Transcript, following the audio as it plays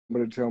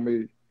to tell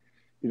me,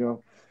 you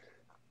know,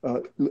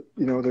 there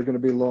are going to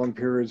be long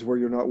periods where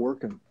you're not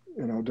working.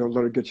 Don't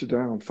let it get you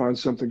down. Find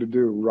something to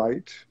do.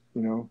 Write.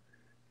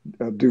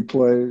 Do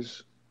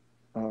plays.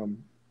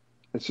 Um,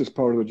 it's just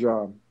part of the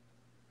job.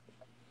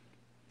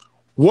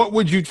 What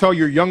would you tell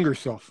your younger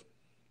self?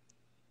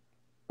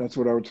 That's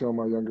what I would tell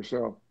my younger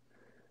self.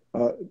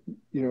 Uh,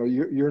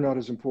 you're not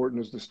as important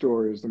as the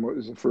story is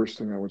the first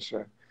thing I would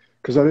say,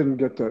 because I didn't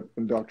get that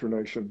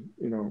indoctrination.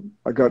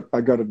 I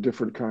got a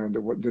different kind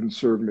of what didn't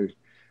serve me,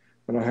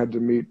 and I had to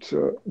meet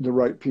the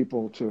right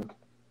people to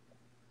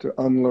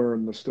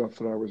unlearn the stuff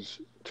that I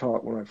was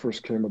taught when I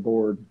first came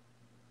aboard.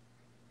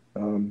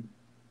 Um,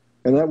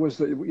 and that was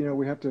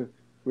we have to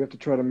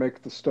try to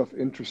make the stuff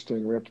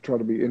interesting. We have to try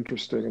to be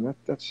interesting, and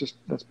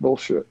that's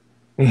bullshit.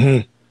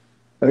 Mm-hmm.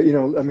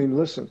 I mean,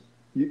 listen,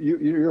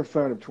 you're a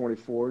fan of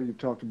 24. You've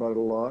talked about it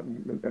a lot,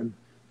 and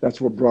that's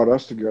what brought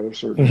us together,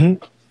 certainly.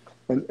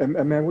 Mm-hmm.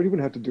 And man, we didn't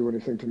have to do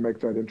anything to make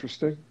that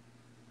interesting.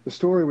 The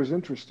story was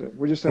interesting.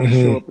 We just had to show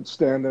Mm-hmm. up and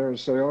stand there and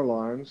say our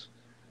lines,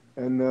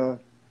 and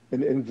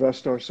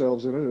invest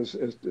ourselves in it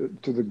as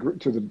to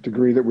the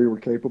degree that we were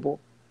capable,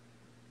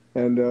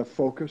 and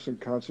focus and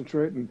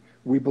concentrate. And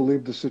we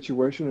believed the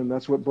situation, and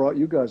that's what brought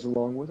you guys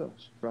along with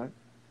us, right?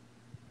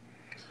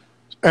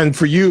 And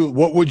for you,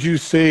 what would you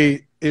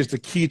say is the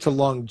key to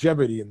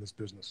longevity in this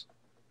business?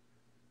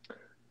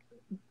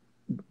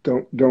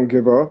 Don't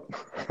give up.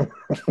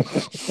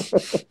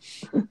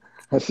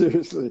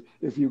 Seriously,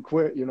 if you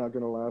quit, you're not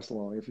going to last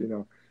long. If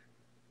you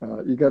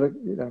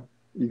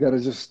gotta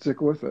just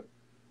stick with it.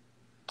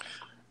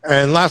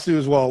 And lastly,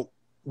 as well,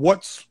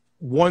 what's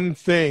one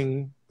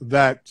thing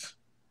that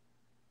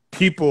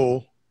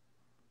people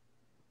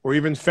or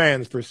even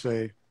fans per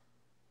se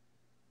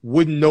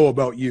wouldn't know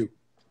about you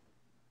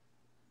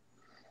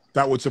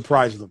that would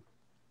surprise them?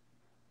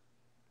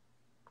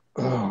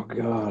 Oh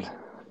God,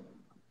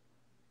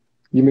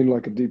 you mean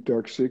like a deep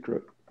dark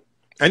secret?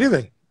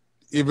 Anything,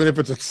 even if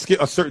it's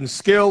a certain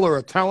skill or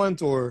a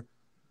talent or.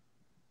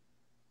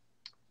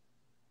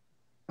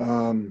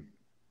 Um,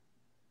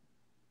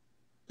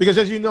 Because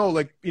as you know,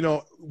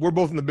 we're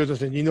both in the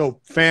business, and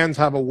fans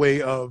have a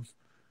way of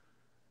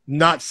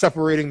not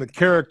separating the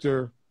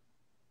character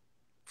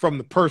from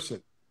the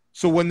person.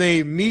 So when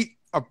they meet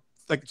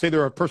say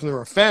they're a person they're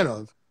a fan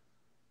of,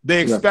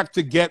 they yeah. expect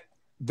to get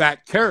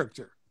that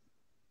character.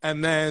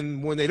 And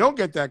then when they don't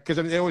get that, because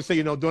they always say,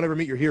 don't ever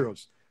meet your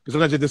heroes, because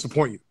sometimes they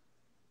disappoint you.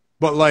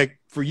 But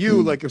for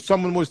you, if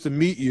someone was to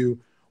meet you,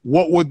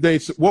 what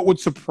would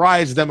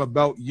surprise them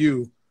about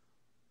you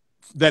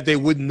that they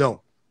wouldn't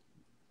know?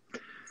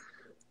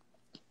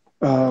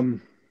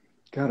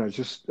 God, I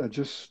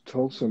just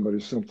told somebody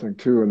something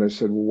too, and they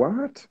said,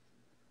 "What?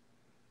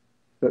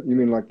 That you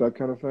mean like that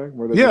kind of thing?"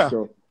 Where they just Yeah.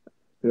 go,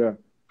 "Yeah."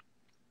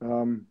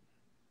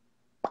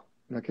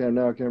 I can't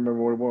remember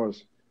what it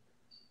was.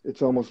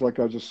 It's almost like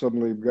I just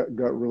suddenly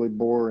got really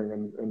boring,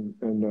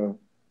 and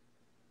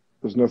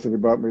there's nothing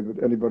about me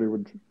that anybody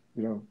would,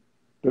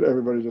 that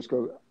everybody just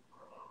goes.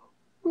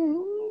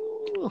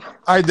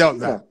 I doubt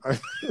Yeah.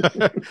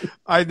 that.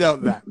 I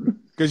doubt that,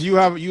 because you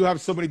have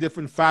so many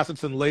different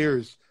facets and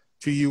layers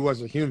to you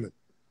as a human.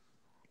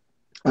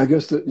 I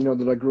guess that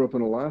I grew up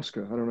in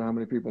Alaska. I don't know how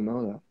many people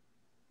know that.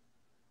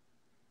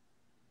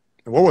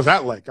 And what was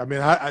that like? I mean,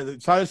 how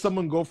does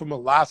someone go from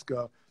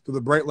Alaska to the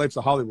bright lights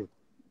of Hollywood?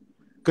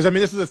 Because, I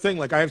mean, this is the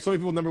thing. I have so many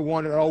people, number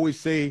one, that always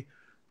say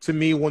to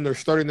me when they're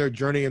starting their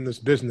journey in this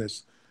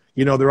business,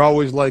 they're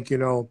always like,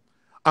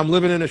 I'm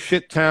living in a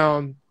shit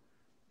town.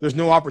 There's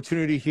no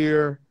opportunity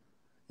here.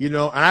 And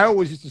I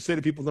always used to say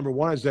to people, number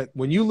one, is that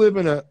when you live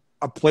in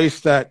a place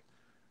that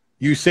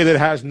you say that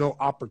has no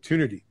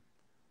opportunity,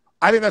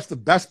 I think that's the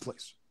best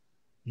place,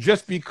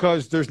 just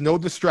because there's no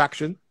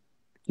distraction.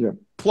 Yeah.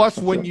 Plus,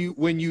 when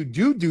you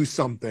do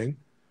something,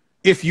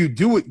 if you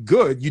do it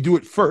good, you do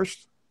it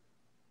first,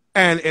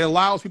 and it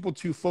allows people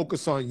to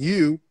focus on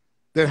you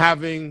than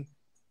having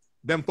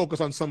them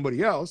focus on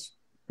somebody else.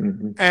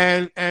 Mm-hmm.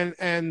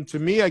 And to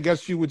me, I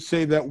guess you would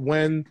say that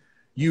when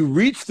you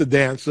reach the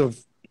dance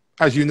of,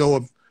 as you know,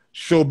 of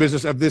show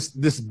business, of this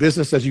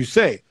business, as you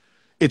say,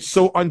 it's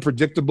so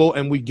unpredictable,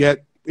 and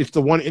it's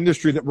the one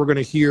industry that we're going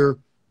to hear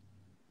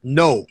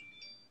no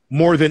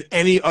more than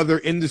any other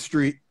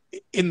industry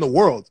in the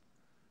world,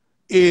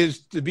 is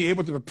to be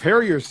able to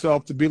prepare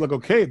yourself to be like,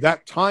 okay,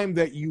 that time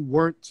that you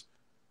weren't,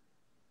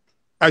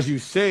 as you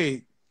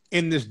say,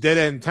 in this dead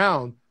end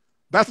town,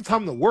 that's the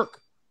time to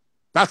work.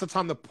 That's the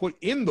time to put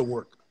in the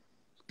work.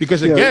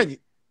 Because again,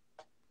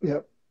 yeah,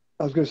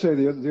 I was going to say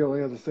the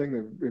only other thing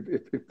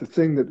that if the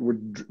thing that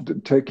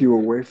would take you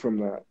away from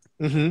that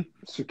mm-hmm.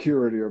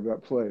 security of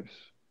that place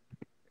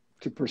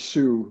to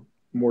pursue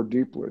more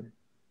deeply,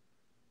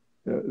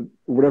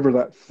 whatever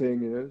that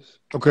thing is,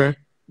 okay,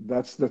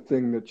 that's the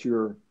thing that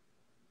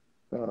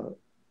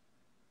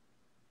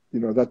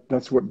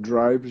that's what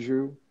drives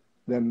you.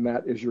 Then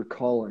that is your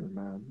calling,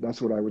 man.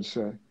 That's what I would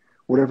say.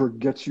 Whatever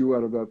gets you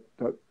out of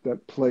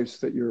that place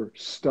that you're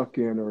stuck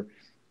in, or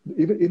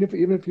even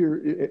if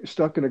you're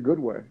stuck in a good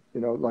way,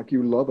 like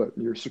you love it,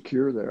 you're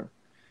secure there.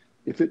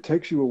 if it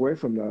takes you away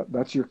from that,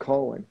 that's your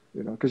calling,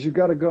 you know, because you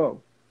got to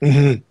go,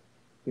 Mm-hmm.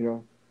 you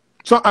know.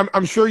 So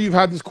I'm sure you've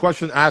had this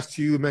question asked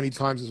to you many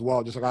times as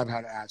well, just like I've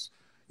had it asked.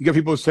 You get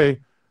people who say,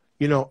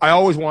 you know, I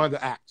always wanted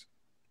to act.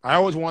 I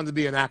always wanted to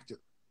be an actor,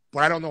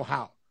 but I don't know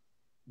how.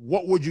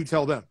 What would you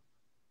tell them?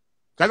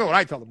 I know what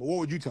I tell them, but what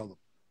would you tell them?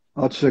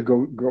 I'd say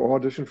go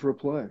audition for a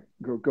play.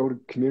 Go to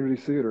community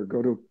theater.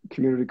 Go to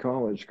community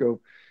college. Go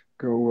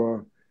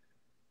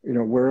you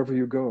know, wherever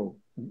you go.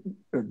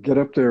 Get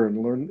up there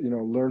and learn, you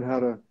know, learn how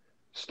to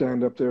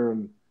stand up there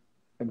and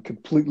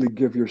completely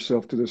give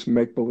yourself to this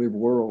make believe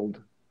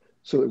world,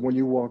 so that when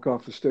you walk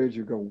off the stage,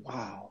 you go,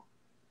 wow,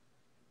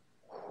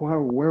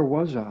 where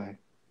was I?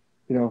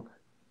 You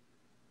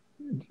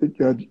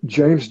know,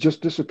 James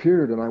just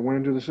disappeared, and I went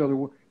into this other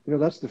world. You know,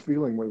 that's the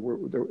feeling.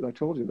 I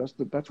told you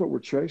that's what we're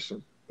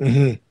chasing.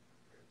 Mm-hmm.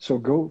 So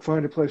go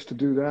find a place to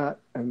do that,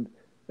 and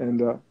I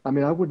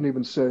mean, I wouldn't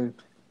even say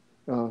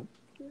uh,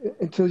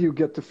 until you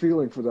get the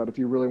feeling for that. If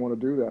you really want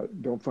to do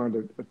that, don't find a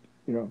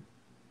you know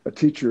a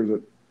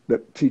teacher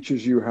that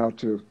teaches you how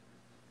to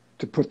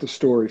put the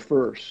story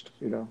first.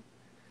 You know,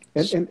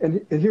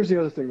 and here's the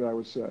other thing that I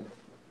would say.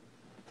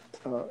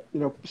 You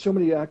know, so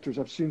many actors.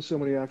 I've seen so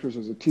many actors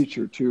as a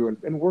teacher too,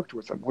 and worked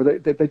with them, where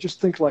they just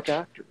think like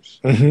actors.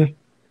 Mm-hmm.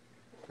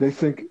 They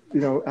think,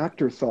 you know,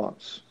 actor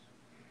thoughts.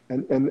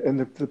 And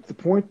the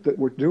point that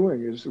we're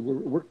doing is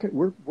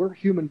we're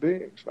human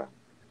beings, man.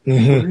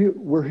 Mm-hmm.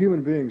 We're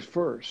human beings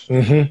first.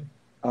 Mm-hmm.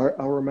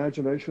 Our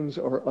imaginations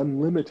are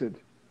unlimited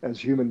as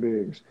human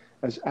beings.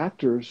 As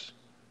actors,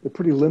 they're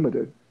pretty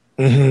limited.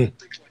 Mm-hmm.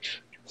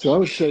 So I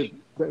would say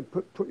that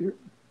put your,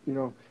 you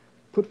know,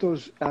 put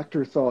those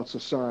actor thoughts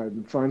aside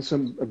and find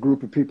a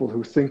group of people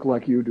who think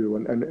like you do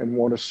and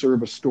want to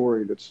serve a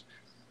story that's,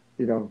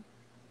 you know,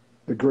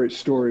 the great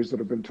stories that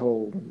have been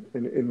told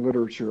in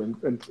literature,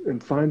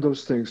 and find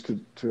those things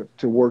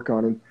to work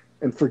on,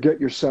 and forget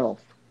yourself.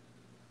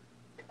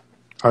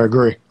 I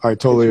agree. I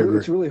totally agree.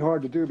 It's really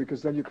hard to do,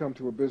 because then you come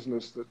to a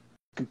business that's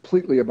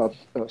completely about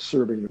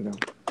serving, you know.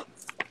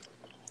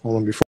 Hold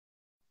on,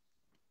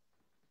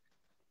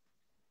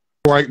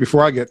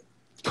 before I get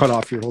cut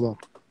off here. Hold on.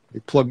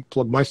 Let me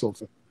plug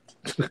myself in.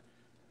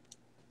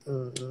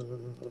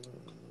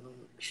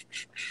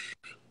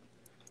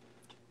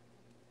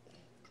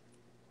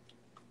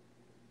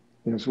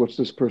 Yes, what's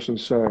this person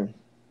saying?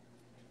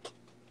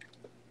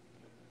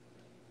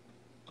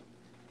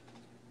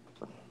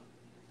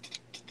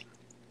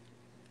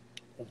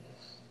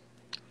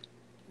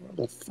 What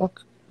the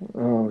fuck?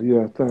 Oh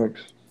yeah,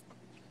 thanks.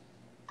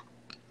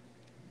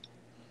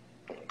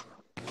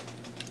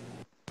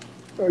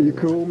 Are you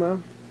cool,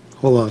 man?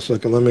 Hold on a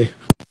second. Let me.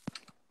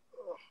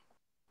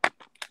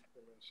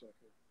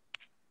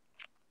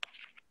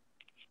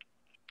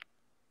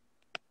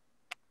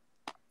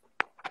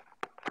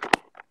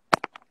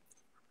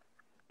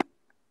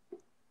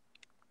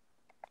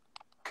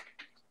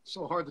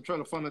 So hard to try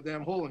to find a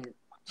damn hole in here.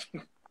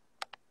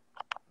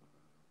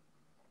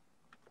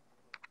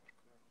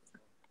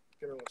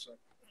 Give me 1 second.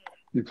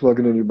 You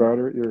plugging in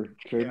your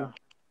cable? Yeah.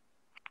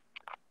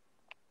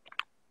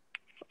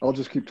 I'll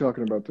just keep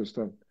talking about this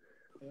then.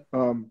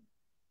 There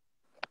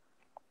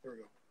we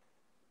go.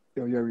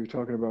 Oh yeah, you're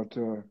talking about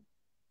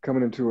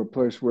coming into a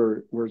place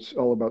where it's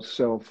all about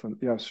self, and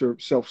yeah,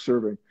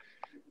 self-serving.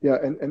 Yeah,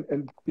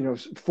 and you know,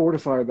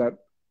 fortify that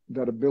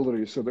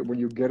ability, so that when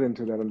you get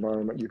into that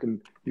environment, you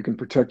can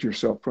protect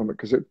yourself from it,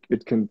 because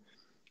it can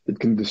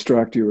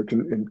distract you. It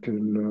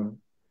can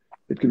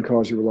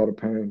cause you a lot of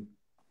pain.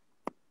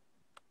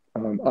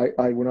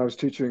 I when I was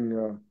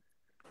teaching,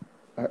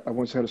 I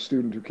once had a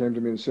student who came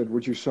to me and said,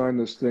 "Would you sign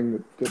this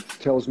thing that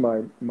tells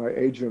my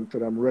agent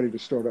that I'm ready to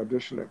start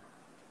auditioning?"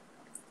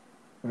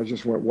 I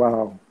just went,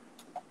 "Wow."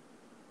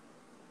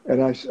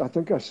 And I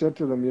think I said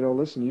to them, you know,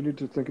 listen, you need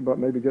to think about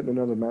maybe getting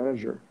another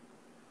manager.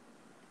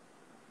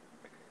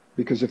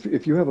 Because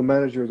if you have a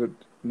manager that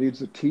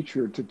needs a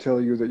teacher to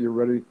tell you that you're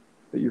ready,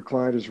 that your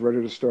client is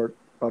ready to start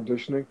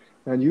auditioning,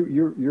 and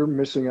you're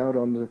missing out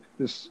on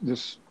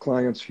this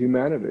client's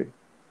humanity.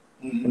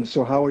 Mm-hmm. And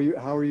so how are you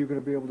going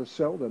to be able to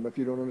sell them if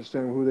you don't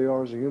understand who they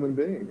are as a human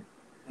being?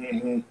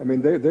 Mm-hmm. I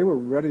mean, they were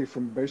ready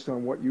based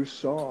on what you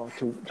saw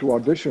to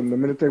audition the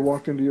minute they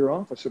walked into your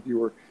office, if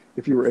you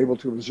were able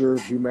to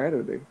observe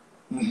humanity.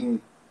 Mm-hmm.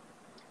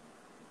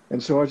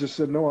 And so I just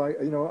said, no, I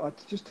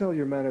just tell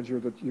your manager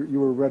that you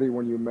were ready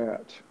when you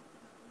met.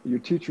 Your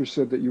teacher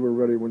said that you were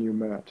ready when you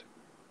met.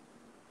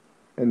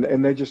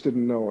 And they just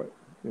didn't know it,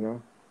 you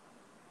know.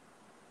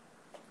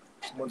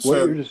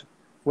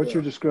 What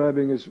you're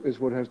describing is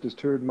what has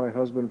deterred my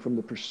husband from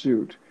the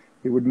pursuit.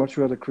 He would much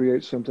rather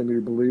create something that he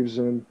believes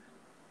in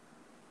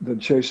than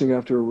chasing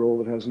after a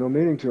role that has no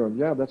meaning to him.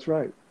 Yeah, that's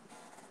right.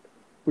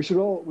 We should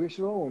all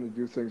only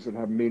do things that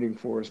have meaning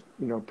for us,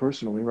 you know,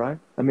 personally, right?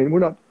 I mean,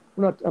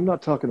 I'm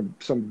not talking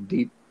some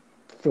deep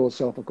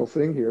philosophical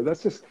thing here.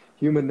 That's just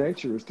human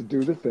nature, is to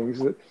do the things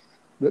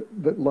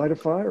that light a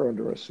fire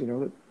under us, you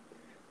know,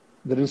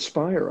 that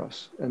inspire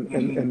us.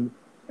 And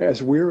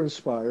as we're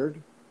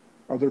inspired,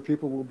 other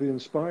people will be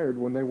inspired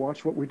when they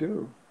watch what we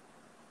do,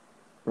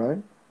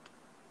 right?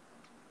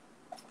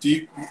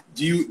 Do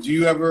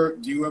you ever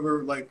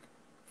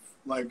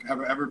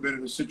have ever been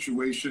in a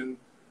situation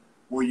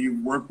where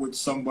you work with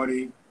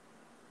somebody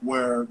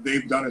where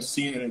they've done a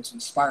scene and it's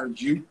inspired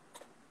you?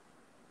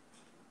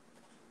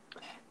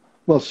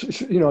 Well,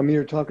 I mean,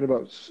 you're talking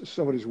about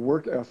somebody's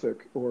work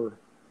ethic, or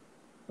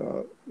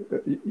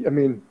I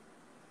mean,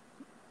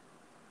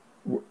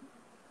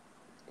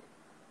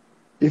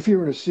 if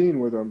you're in a scene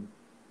with them,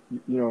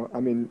 I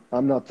mean,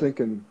 I'm not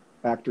thinking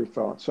actor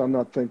thoughts. I'm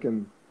not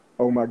thinking,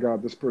 oh my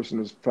God, this person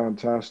is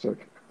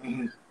fantastic.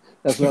 Mm-hmm.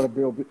 That's not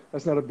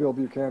a Bill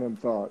Buchanan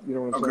thought. You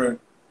know what I'm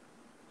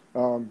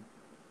saying?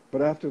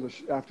 But after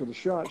the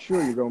shot,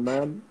 sure, you go,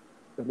 man.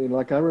 I mean,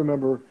 like I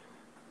remember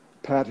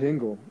Pat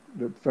Hingle,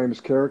 the famous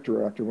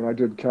character actor, when I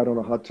did Cat on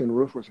a Hot Tin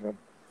Roof with him.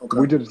 Okay.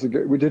 We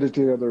did it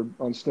together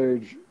on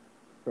stage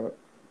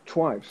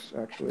twice,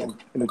 actually,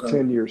 in a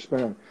 10-year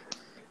span.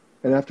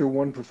 And after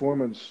one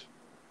performance,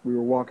 we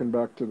were walking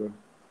back to the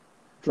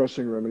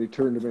dressing room, and he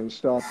turned to me and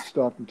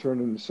stopped and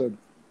turned and said,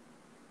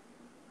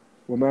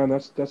 "Well, man,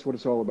 that's what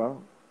it's all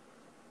about."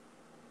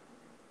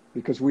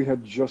 Because we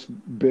had just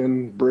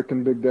been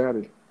bricking Big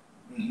Daddy,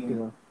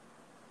 Mm-hmm.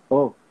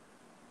 Oh,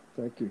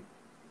 thank you.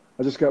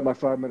 I just got my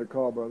 5-minute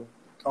call, brother.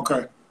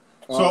 Okay.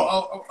 So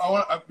I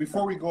want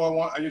before we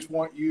go, I just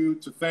want you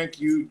to thank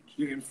you,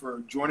 James,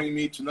 for joining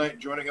me tonight,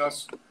 joining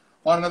us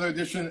on another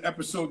edition,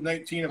 episode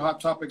 19 of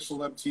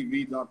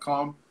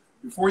HotTopicsCelebTV.com.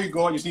 Before you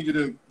go, I just need you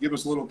to give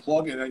us a little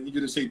plug, and I need you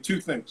to say two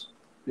things.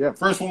 Yeah.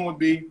 First one would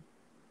be,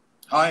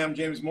 hi, I'm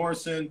James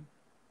Morrison.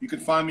 You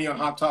can find me on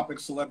Hot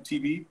Topics Celeb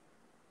TV.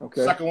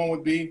 Okay. Second one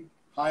would be,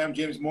 hi, I'm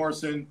James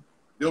Morrison.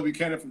 Bill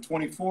Buchanan from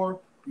 24.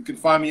 You can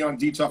find me on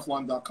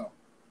Dteflon.com.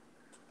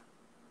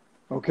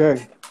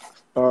 Okay.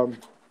 So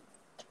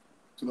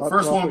the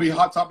first one will be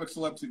Hot Topics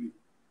Celeb TV.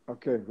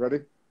 Okay,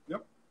 ready?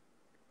 Yep.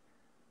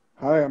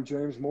 Hi, I'm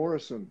James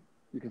Morrison.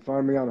 You can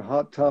find me on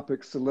Hot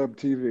Topics Celeb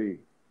TV.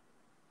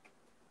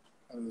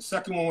 And the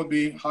second one would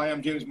be, hi,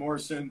 I'm James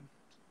Morrison,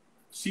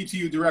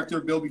 CTU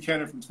Director Bill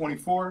Buchanan from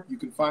 24. You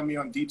can find me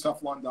on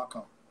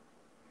Dteflon.com.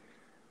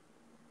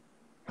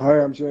 Hi,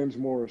 I'm James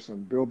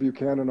Morrison, Bill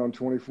Buchanan on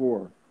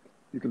 24.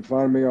 You can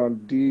find me on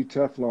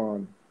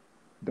Dteflon.com.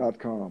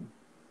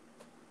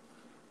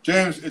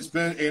 James, it's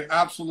been an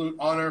absolute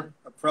honor,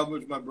 a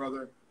privilege, my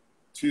brother,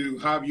 to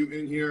have you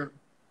in here.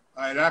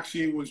 I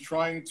actually was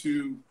trying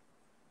to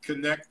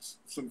connect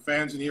some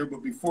fans in here,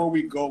 but before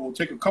we go, we'll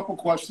take a couple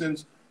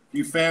questions.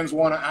 You fans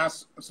want to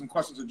ask some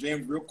questions of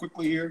James real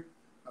quickly here,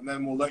 and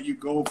then we'll let you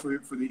go for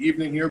the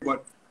evening here.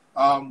 But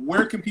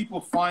where can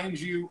people find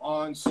you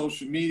on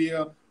social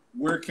media?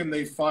 Where can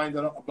they find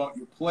out about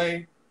your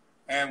play?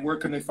 And where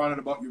can they find out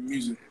about your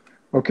music?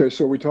 Okay,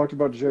 so we talked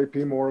about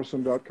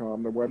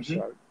jpmorrison.com, the website.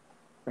 Mm-hmm.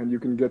 And you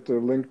can get the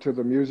link to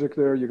the music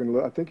there.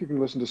 I think you can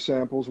listen to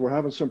samples. We're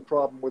having some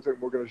problem with it.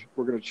 We're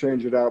gonna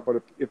change it out.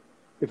 But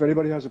if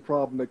anybody has a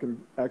problem, they can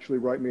actually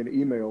write me an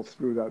email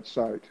through that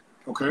site.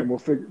 Okay. And we'll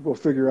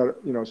figure out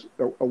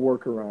a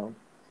workaround.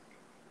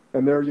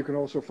 And there you can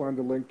also find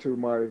the link to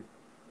my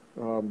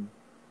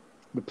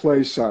the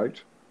play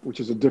site, which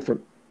is a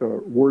different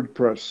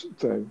WordPress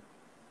thing.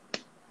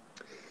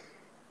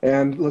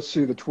 And let's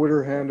see, the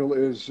Twitter handle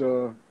is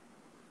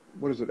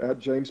what is it, at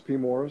James P.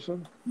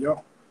 Morrison?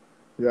 Yep.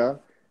 Yeah,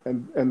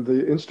 and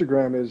the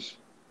Instagram is,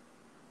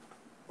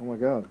 oh my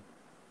God,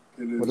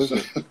 It is. What is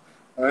it?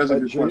 That is a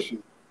good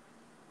question.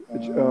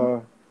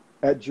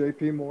 At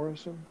JP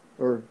Morrison,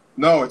 or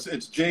no,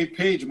 it's J.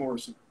 Page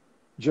Morrison.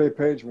 J.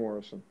 Page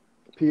Morrison,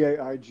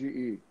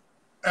 Paige.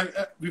 And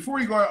before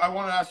you go, I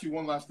want to ask you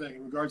one last thing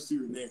in regards to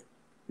your name.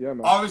 Yeah,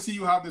 man. Obviously,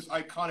 you have this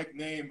iconic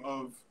name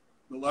of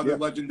the leather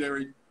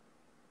legendary.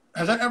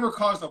 Has that ever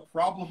caused a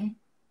problem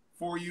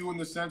for you in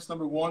the sense,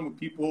 number one, with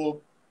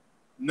people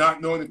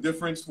not knowing the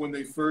difference when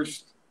they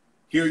first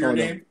hear your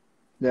name?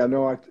 Yeah,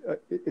 no,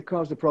 it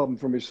caused a problem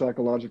for me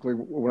psychologically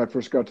when I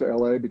first got to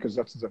LA, because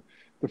that's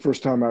the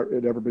first time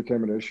it ever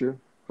became an issue,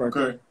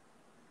 frankly.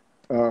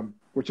 Okay.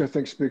 Which I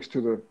think speaks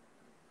to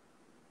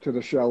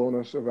the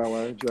shallowness of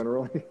LA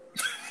generally.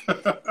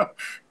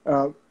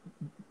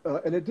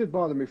 And it did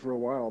bother me for a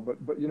while, but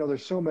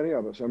there's so many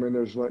of us. I mean,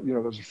 there's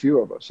a few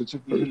of us. It's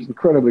an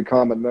incredibly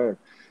common name.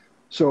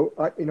 So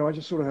I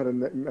just sort of had to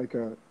make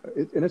and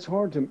it's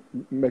hard to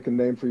make a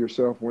name for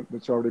yourself when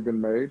it's already been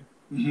made.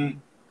 Mm-hmm.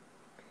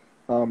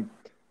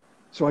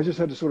 So I just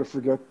had to sort of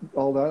forget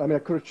all that. I mean, I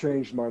could have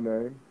changed my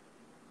name,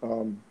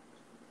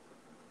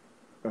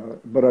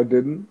 but I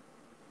didn't.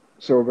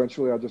 So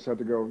eventually I just had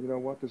to go, you know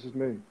what, this is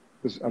me.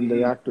 I'm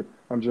the actor.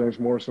 I'm James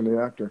Morrison,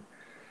 the actor.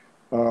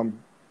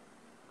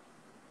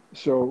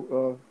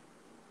 So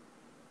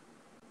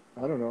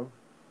I don't know,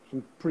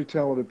 some pretty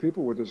talented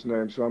people with this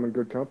name, so I'm in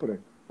good company.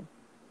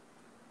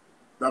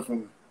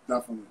 Definitely.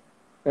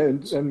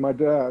 And my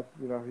dad,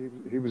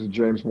 he was a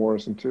James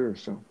Morrison too.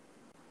 So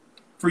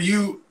for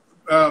you,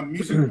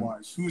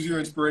 music-wise, who's your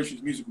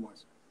inspirations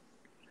music-wise?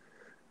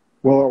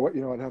 Well,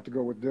 I'd have to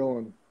go with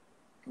Dylan.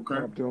 Okay.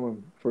 Bob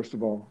Dylan, first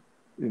of all.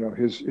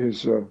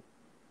 His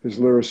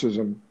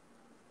lyricism.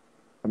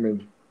 I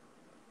mean,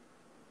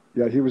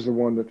 yeah, he was the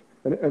one that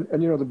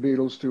And you know the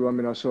Beatles too. I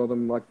mean, I saw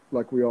them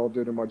like we all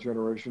did in my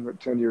generation at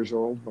 10 years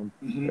old on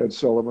Ed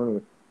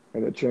Sullivan,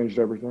 and it changed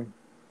everything.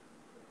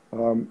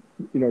 You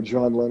know,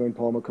 John Lennon,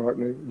 Paul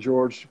McCartney,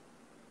 George.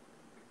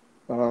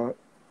 So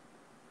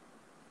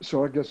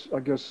I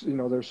guess you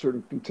know there's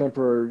certain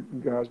contemporary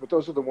guys, but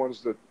those are the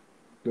ones that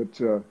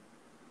you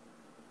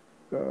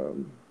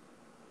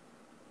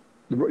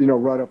know,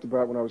 right off the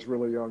bat when I was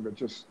really young,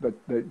 that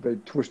they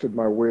twisted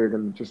my wig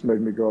and just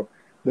made me go.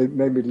 They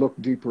made me look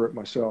deeper at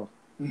myself.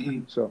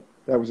 So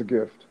that was a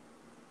gift.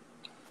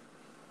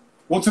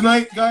 Well,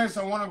 tonight, guys,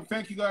 I want to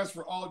thank you guys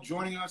for all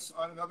joining us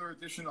on another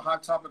edition of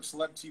Hot Topic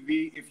Celeb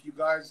TV. If you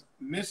guys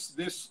missed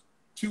this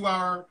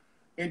 2-hour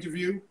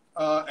interview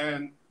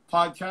and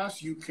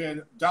podcast, you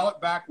can dial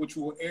it back, which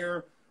will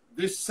air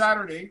this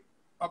Saturday,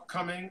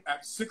 upcoming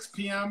at 6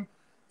 p.m.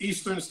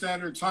 Eastern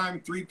Standard Time,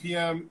 3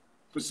 p.m.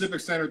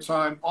 Pacific Standard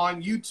Time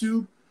on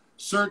YouTube.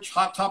 Search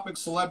Hot Topic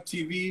Celeb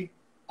TV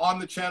on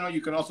the channel. You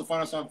can also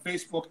find us on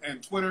Facebook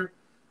and Twitter.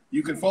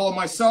 You can follow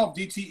myself,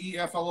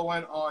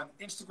 Dteflon, on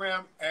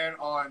Instagram and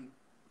on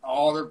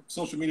all other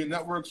social media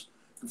networks.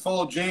 You can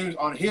follow James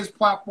on his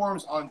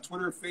platforms on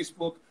Twitter,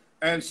 Facebook,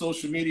 and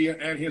social media,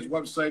 and his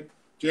website,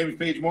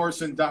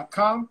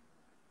 JamesPageMorrison.com.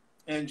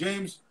 And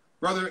James,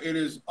 brother, it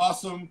is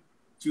awesome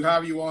to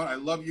have you on. I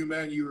love you,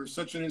 man. You are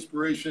such an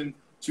inspiration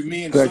to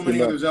me and so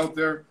many others out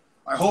there.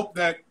 I hope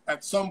that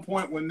at some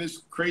point when this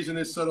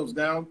craziness settles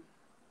down,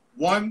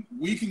 one,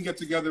 we can get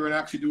together and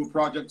actually do a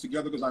project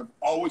together, because I've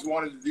always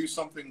wanted to do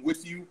something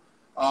with you.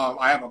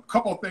 I have a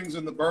couple of things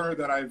in the burner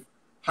that I've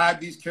had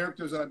these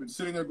characters that I've been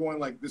sitting there going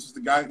like, this is the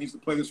guy that needs to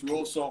play this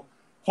role. So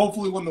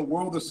hopefully when the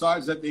world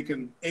decides that they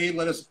can, A,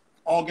 let us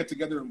all get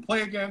together and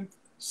play again.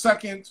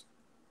 Second,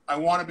 I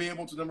want to be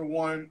able to, number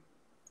one,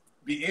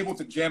 be able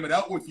to jam it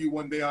out with you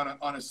one day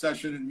on a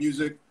session in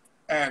music.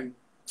 And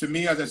to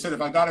me, as I said,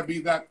 if I got to be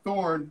that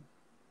thorn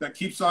that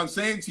keeps on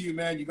saying to you,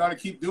 man, you got to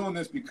keep doing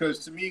this, because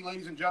to me,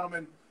 ladies and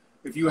gentlemen,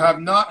 if you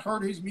have not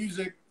heard his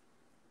music,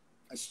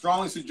 I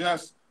strongly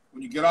suggest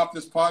when you get off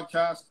this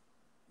podcast,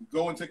 you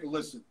go and take a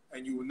listen,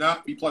 and you will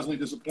not be pleasantly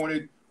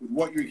disappointed with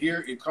what you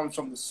hear. It comes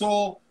from the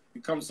soul.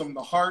 It comes from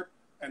the heart.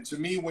 And to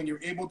me, when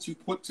you're able to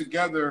put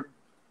together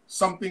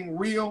something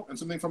real and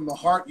something from the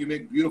heart, you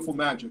make beautiful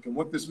magic. And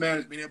what this man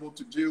has been able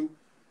to do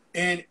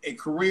in a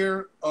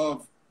career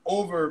of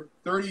over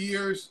 30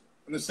 years,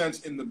 in the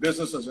sense in the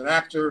business as an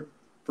actor,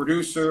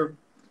 producer,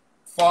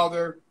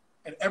 father,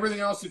 and everything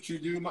else that you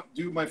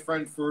do, my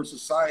friend, for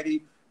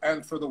society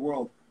and for the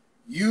world.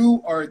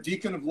 You are a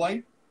beacon of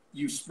light.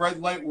 You spread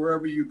light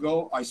wherever you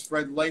go. I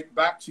spread light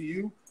back to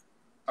you.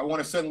 I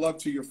want to send love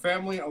to your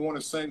family. I want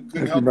to send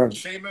good health to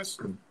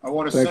Seamus. I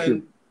want to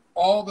send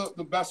all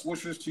the best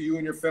wishes to you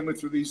and your family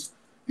through these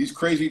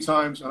crazy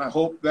times. And I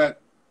hope that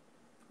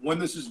when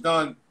this is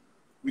done,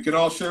 we can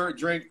all share a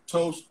drink,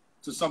 toast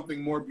to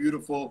something more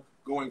beautiful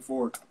going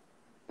forward.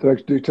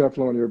 Thanks,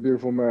 Dteflon. You're a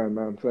beautiful man,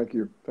 man. Thank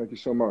you. Thank you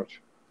so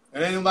much.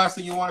 And any last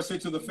thing you want to say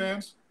to the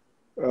fans?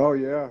 Oh,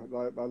 yeah.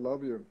 I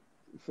love you.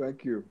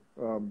 Thank you.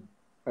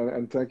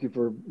 And thank you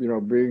for, you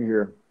know, being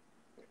here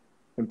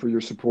and for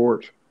your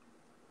support.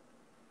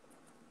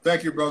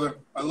 Thank you, brother.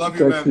 I love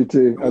you, Thanks, man.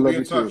 DT. We'll I love be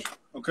in you touch. too.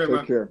 Okay, Take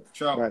man. care.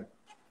 Ciao. Bye.